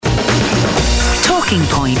Talking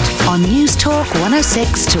Point on News Talk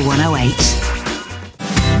 106 to 108.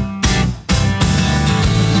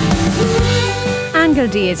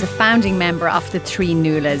 Gildea is a founding member of the Three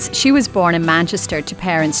Nualas. She was born in Manchester to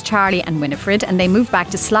parents Charlie and Winifred, and they moved back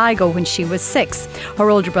to Sligo when she was 6. Her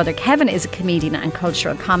older brother Kevin is a comedian and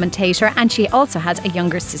cultural commentator, and she also has a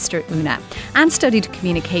younger sister Una. Anne studied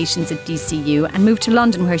communications at DCU and moved to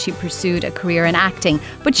London, where she pursued a career in acting,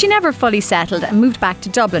 but she never fully settled and moved back to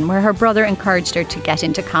Dublin, where her brother encouraged her to get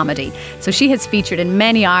into comedy. So she has featured in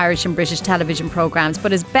many Irish and British television programmes,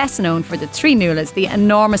 but is best known for the Three Nualas, the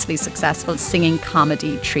enormously successful singing comedy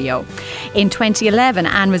trio. In 2011,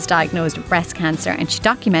 Anne was diagnosed with breast cancer, and she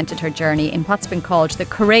documented her journey in what's been called the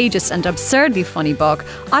courageous and absurdly funny book,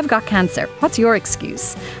 I've Got Cancer, What's Your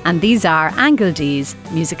Excuse? And these are Anne Gildea's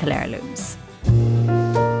musical heirlooms.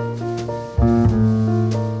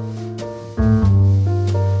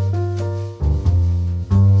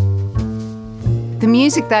 The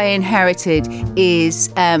music that I inherited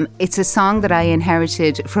is, it's a song that I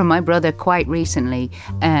inherited from my brother quite recently.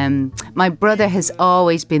 My brother has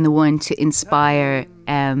always been the one to inspire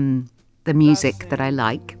the music that I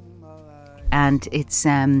like. And it's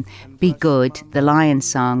Be Good, the Lion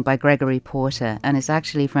song by Gregory Porter. And it's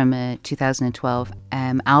actually from a 2012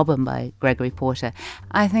 album by Gregory Porter.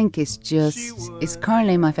 I think it's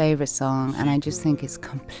currently my favourite song, and I just think it's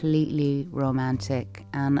completely romantic.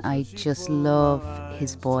 And I just love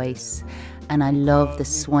his voice, and I love the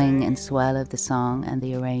swing and swell of the song and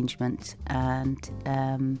the arrangement. And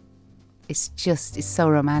it's so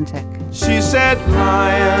romantic. She said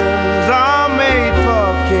lions are made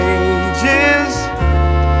for cages,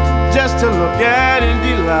 just to look at and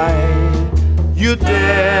delight. You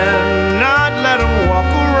dare not let them walk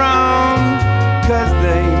around, 'cause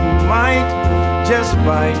they might just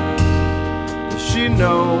bite. She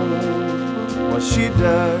knows what she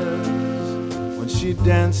does when she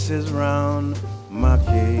dances round my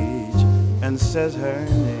cage and says her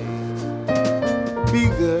name. Be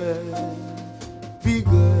good. Be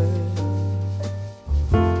good.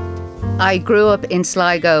 I grew up in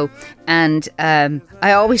Sligo, and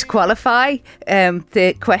I always qualify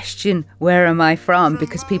the question, where am I from?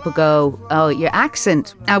 Because people go, oh, your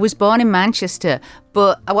accent. I was born in Manchester,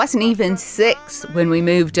 but I wasn't even 6 when we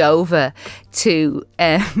moved over to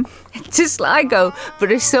to Sligo.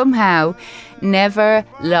 But I somehow never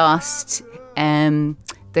lost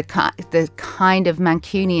the kind of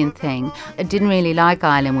Mancunian thing. I didn't really like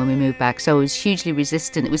Ireland when we moved back, so I was hugely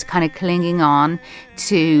resistant. It was kind of clinging on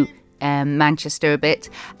to Manchester a bit,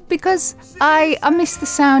 because I miss the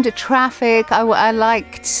sound of traffic. I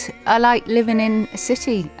liked living in a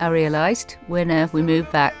city, I realised, when we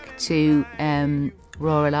moved back to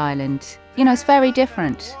rural Ireland. You know, it's very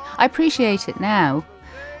different. I appreciate it now.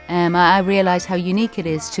 I realise how unique it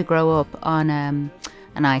is to grow up on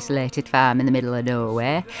an isolated farm in the middle of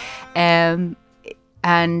nowhere, and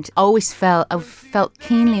I felt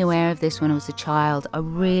keenly aware of this when I was a child. I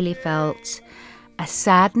really felt a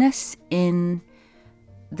sadness in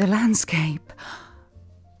the landscape.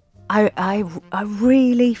 I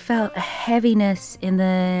really felt a heaviness in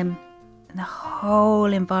the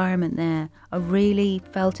whole environment there. I really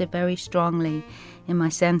felt it very strongly in my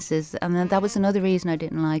senses, and that was another reason I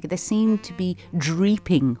didn't like it. They seemed to be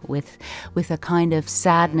dreeping with a kind of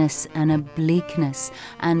sadness and a bleakness.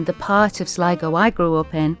 And the part of Sligo I grew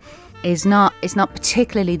up in is not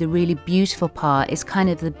particularly the really beautiful part. It's kind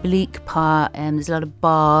of the bleak part. There's a lot of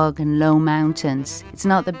bog and low mountains. It's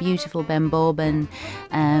not the beautiful Benbobin,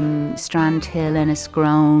 Strand Hill and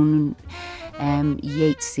Escrone,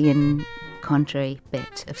 Yeatsian country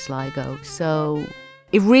bit of Sligo. So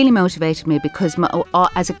it really motivated me, because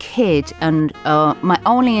as a kid, and my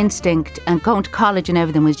only instinct and going to college and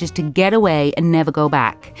everything was just to get away and never go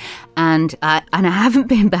back. And I haven't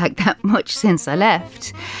been back that much since I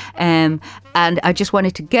left. And I just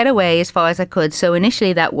wanted to get away as far as I could. So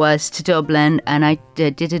initially that was to Dublin, and I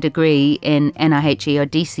did a degree in NIHE, or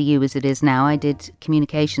DCU as it is now. I did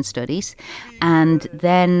communication studies. And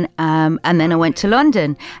then I went to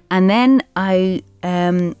London. And then I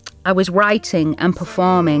was writing and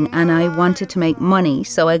performing, and I wanted to make money.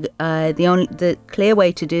 So the clear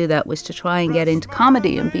way to do that was to try and get into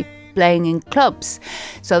comedy and be playing in clubs.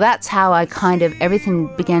 So that's how I kind of, everything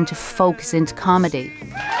began to focus into comedy.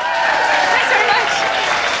 Thanks very much.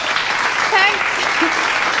 Thanks.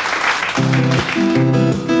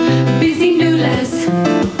 Busy Nualas,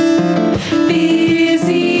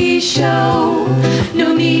 busy show,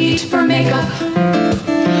 no need for makeup.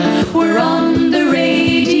 We're on the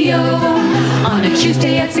radio on a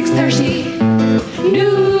Tuesday at 6:30.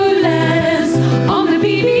 Nualas on the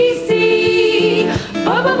BBC,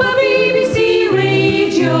 BBC Radio.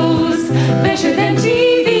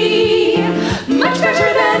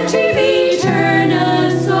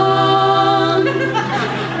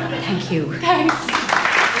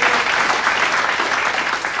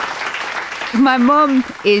 My mum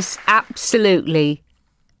is absolutely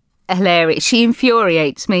hilarious. She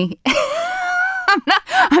infuriates me.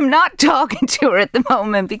 I'm not talking to her at the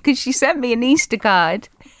moment because she sent me an Easter card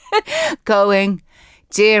going,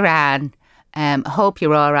 "Dear Anne, I hope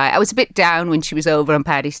you're all right." I was a bit down when she was over on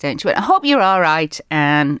Paddy's Day. She went, "I hope you're all right,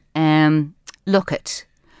 and look it,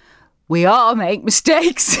 we all make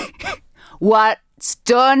mistakes. What's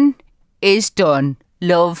done is done.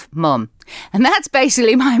 Love, Mum." And that's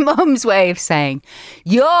basically my mum's way of saying,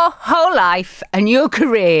 your whole life and your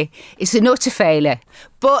career is an utter failure.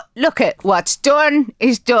 But look at what's done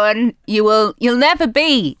is done. You'll never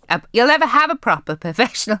have a proper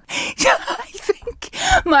professional. I think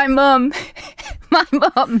my mum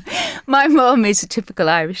is a typical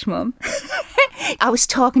Irish mum. I was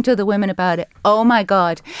talking to the women about it. Oh my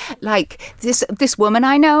God. Like this woman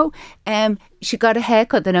I know, she got a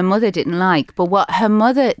haircut that her mother didn't like. But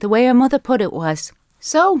the way her mother put it was,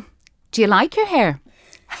 "So, do you like your hair?"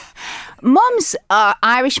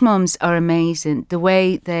 Irish mums are amazing. The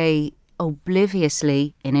way they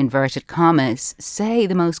obliviously, in inverted commas, say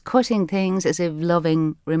the most cutting things as if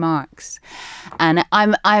loving remarks. And I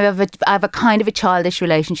have a kind of a childish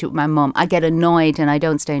relationship with my mum. I get annoyed and I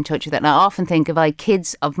don't stay in touch with it. And I often think if I had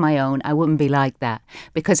kids of my own, I wouldn't be like that.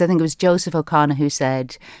 Because I think it was Joseph O'Connor who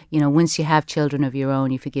said, once you have children of your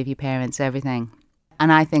own, you forgive your parents everything.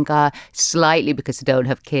 And I think slightly because I don't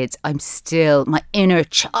have kids, my inner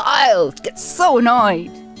child gets so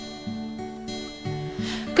annoyed.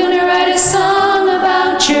 Gonna write a song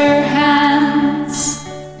about your hands.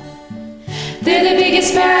 They're the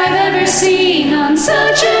biggest pair I've ever seen on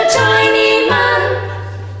such a tiny man.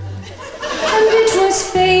 And it was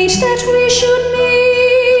fate that we should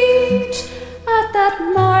meet at that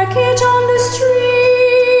market on the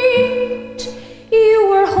street. You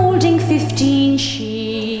were holding 15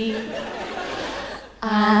 sheep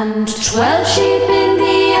and 12 sheep in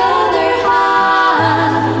the other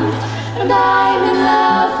hand. And I'm in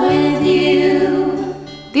love with you.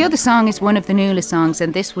 The other song is one of the Nualas songs,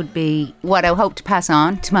 and this would be what I hope to pass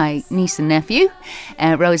on to my niece and nephew,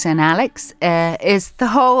 Rosa and Alex, is the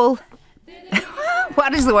whole,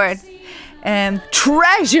 what is the word?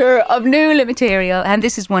 Treasure of Nuala material. And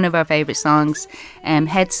this is one of our favourite songs,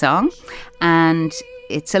 Head Song. And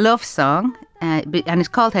it's a love song, and it's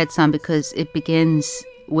called Head Song because it begins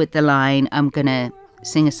with the line, "I'm going to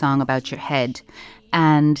sing a song about your head."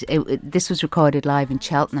 And this was recorded live in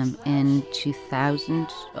Cheltenham in 2000,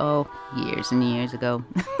 years and years ago.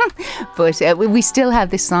 But we still have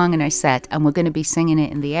this song in our set, and we're going to be singing it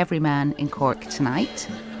in the Everyman in Cork tonight.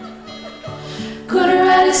 Could I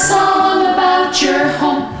write a song about your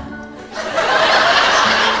hump?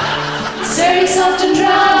 It's very soft and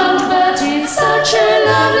round, but it's such a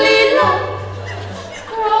lovely lump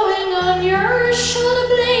growing on your shoulder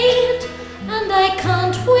blade, and I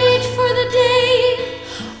can't wait for the day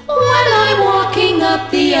when I'm walking up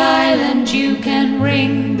the aisle and you can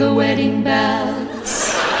ring the wedding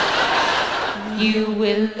bells. You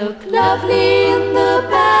will look lovely in the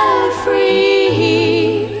belfry,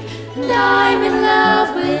 and I'm in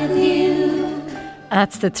love with you.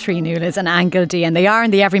 That's the three Nualas and Anne Gildea, and they are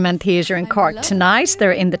in the Everyman Theatre in Cork tonight.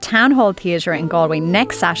 They're in the Town Hall Theatre in Galway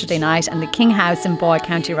next Saturday night, and the King House in Boyle,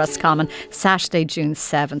 County Roscommon, Saturday, June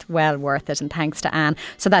 7th. Well worth it, and thanks to Anne.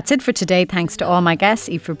 So that's it for today. Thanks to all my guests.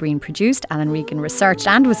 Aoife Breen produced, Alan Regan researched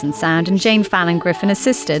and was in sound, and Jane Fallon Griffin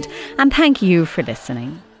assisted. And thank you for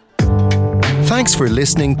listening. Thanks for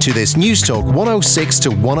listening to this News Talk 106 to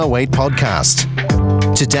 108 podcast.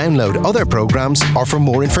 To download other programmes or for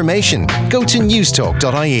more information, go to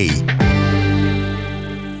newstalk.ie.